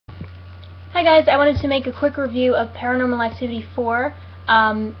Hi guys, I wanted to make a quick review of Paranormal Activity 4.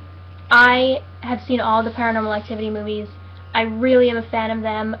 I have seen all the Paranormal Activity movies. I really am a fan of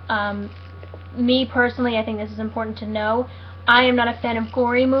them. Me personally, I think this is important to know. I am not a fan of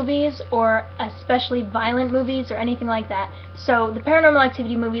gory movies or especially violent movies or anything like that. So the Paranormal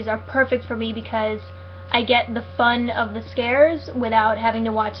Activity movies are perfect for me because I get the fun of the scares without having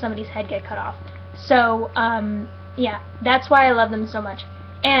to watch somebody's head get cut off. So, yeah, that's why I love them so much.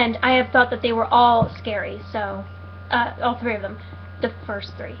 And I have thought that they were all scary, so, all three of them, the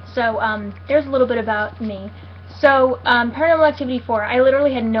first three. So, there's a little bit about me. So, Paranormal Activity 4, I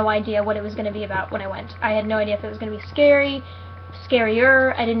literally had no idea what it was going to be about when I went. I had no idea if it was going to be scary,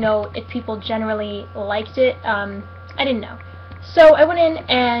 scarier. I didn't know if people generally liked it. I didn't know. So, I went in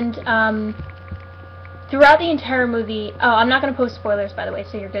and, throughout the entire movie, oh, I'm not going to post spoilers, by the way,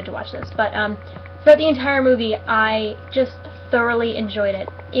 so you're good to watch this, but, throughout the entire movie, I just thoroughly enjoyed it.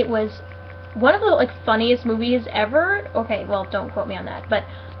 It was one of the funniest movies ever. Okay, well, don't quote me on that, but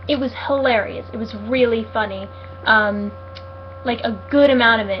it was hilarious. It was really funny. A good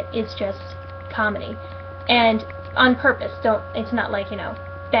amount of it is just comedy, and on purpose. It's not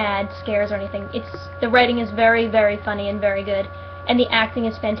bad scares or anything. The writing is very, very funny and very good, and the acting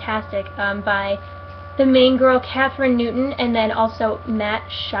is fantastic by the main girl, Catherine Newton, and then also Matt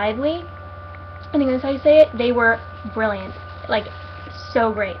Shively. I think that's how you say it. They were brilliant.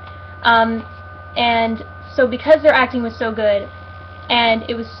 So great. And so because their acting was so good, and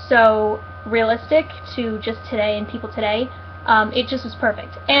it was so realistic to just today and people today, it just was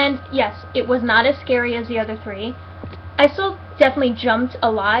perfect. And yes, it was not as scary as the other three. I still definitely jumped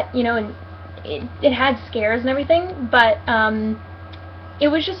a lot, and it had scares and everything, but it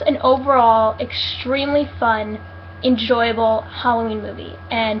was just an overall extremely fun, enjoyable Halloween movie.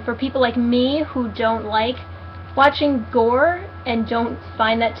 And for people like me who don't like watching gore and don't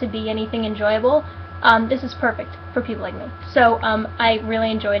find that to be anything enjoyable, this is perfect for people like me. So I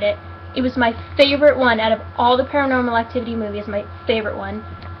really enjoyed it. It was my favorite one out of all the Paranormal Activity movies, my favorite one.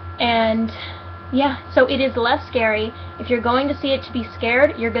 And yeah, so it is less scary. If you're going to see it to be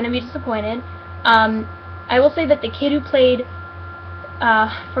scared, you're going to be disappointed. I will say that the kid who played,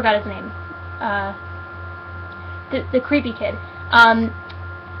 forgot his name, the creepy kid,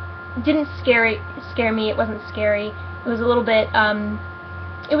 didn't scare me. It wasn't scary. It was a little bit,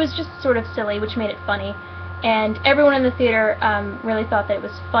 it was just sort of silly, which made it funny. And everyone in the theater really thought that it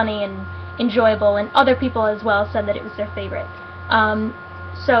was funny and enjoyable, and other people as well said that it was their favorite.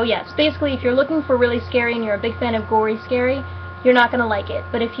 So yes, basically if you're looking for really scary and you're a big fan of gory scary, you're not going to like it.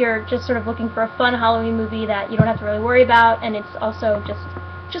 But if you're just sort of looking for a fun Halloween movie that you don't have to really worry about, and it's also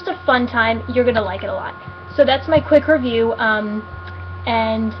just a fun time, you're going to like it a lot. So that's my quick review.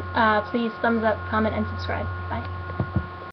 And please thumbs up, comment, and subscribe. Bye.